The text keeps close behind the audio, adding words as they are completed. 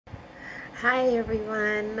Hi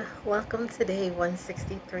everyone, welcome to day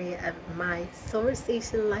 163 of my Solar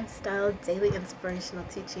Station Lifestyle Daily Inspirational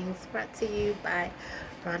Teachings, brought to you by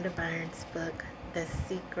Rhonda Byrne's book, The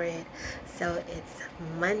Secret. So it's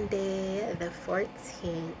Monday the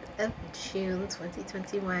 14th of June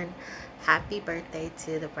 2021. Happy birthday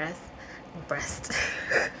to the breast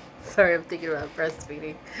sorry, I'm thinking about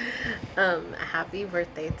breastfeeding. Happy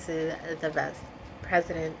birthday to the best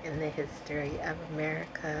president in the history of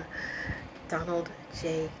America, Donald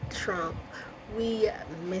J. Trump. We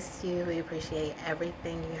miss you. We appreciate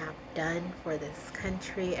everything you have done for this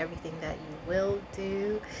country, everything that you will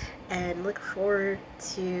do, and look forward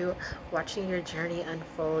to watching your journey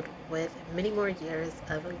unfold with many more years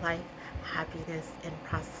of life, happiness, and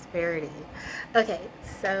prosperity. Okay,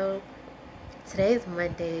 so today is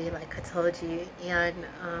Monday, like I told you, and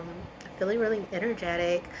I'm feeling really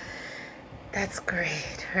energetic. That's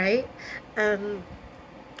great, right? Um,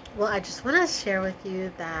 well, I just want to share with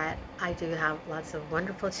you that I do have lots of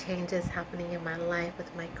wonderful changes happening in my life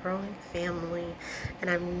with my growing family, and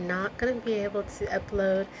I'm not going to be able to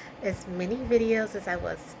upload as many videos as I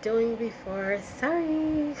was doing before.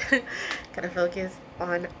 Sorry. Gotta focus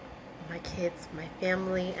on my kids, my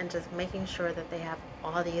family, and just making sure that they have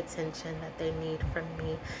all the attention that they need from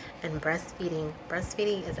me. And breastfeeding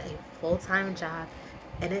is a full-time job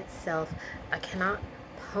in itself. I cannot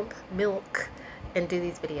pump milk and do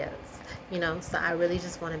these videos, so I really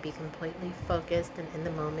just want to be completely focused and in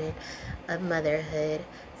the moment of motherhood.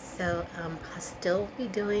 So I'll still be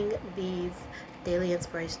doing these daily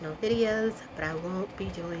inspirational videos, but I won't be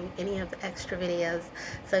doing any of the extra videos.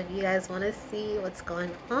 So if you guys want to see what's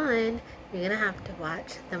going on, you're gonna have to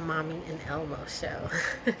watch the Mommy and Elmo show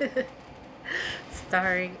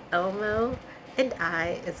starring Elmo and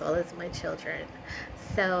I, as well as my children.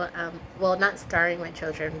 So, well, not starring my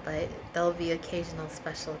children, but there'll be occasional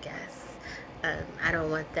special guests. I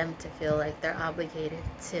don't want them to feel like they're obligated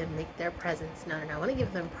to make their presence known. And I want to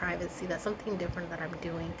give them privacy. That's something different that I'm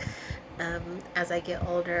doing as I get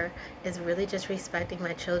older, is really just respecting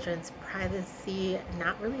my children's privacy,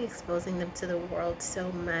 not really exposing them to the world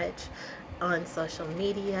so much on social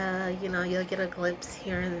media. You'll get a glimpse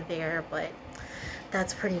here and there, but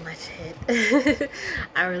that's pretty much it.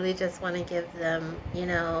 I really just want to give them,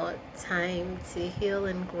 time to heal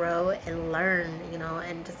and grow and learn,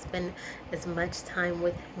 and just spend as much time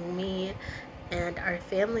with me and our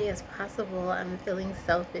family as possible. I'm feeling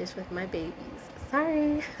selfish with my babies.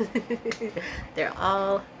 Sorry. They're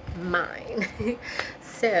all mine.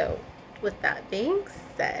 So, with that being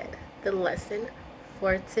said, the lesson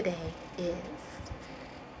for today is: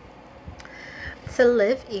 to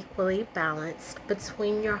live equally balanced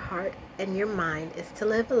between your heart and your mind is to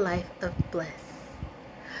live a life of bliss.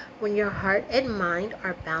 When your heart and mind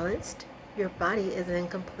are balanced, your body is in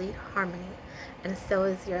complete harmony, and so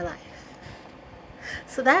is your life.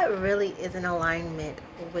 So that really is in alignment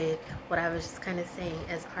with what I was just kind of saying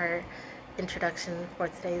as our introduction for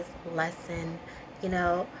today's lesson.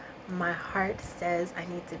 My heart says I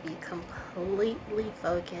need to be completely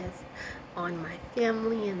focused on my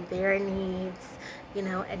family and their needs,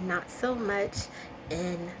 and not so much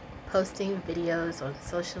in posting videos on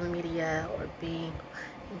social media or being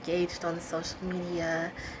engaged on social media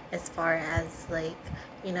as far as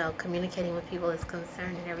communicating with people is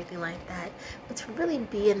concerned and everything like that, but to really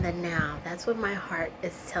be in the now. That's what my heart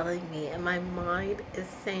is telling me, and my mind is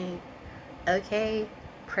saying, okay,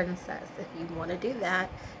 princess, if you want to do that,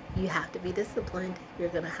 you have to be disciplined. You're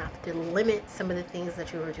gonna have to limit some of the things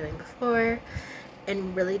that you were doing before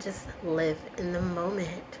and really just live in the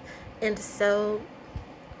moment. And so,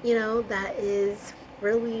 that is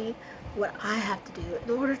really what I have to do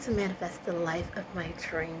in order to manifest the life of my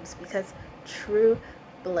dreams, because true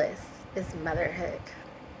bliss is motherhood.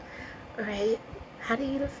 Right? How do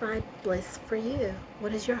you define bliss for you?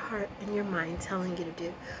 What is your heart and your mind telling you to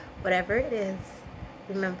do? Whatever it is,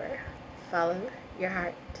 remember, follow your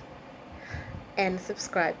heart and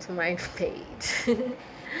subscribe to my page.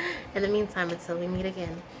 In the meantime, until we meet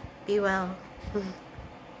again, be well.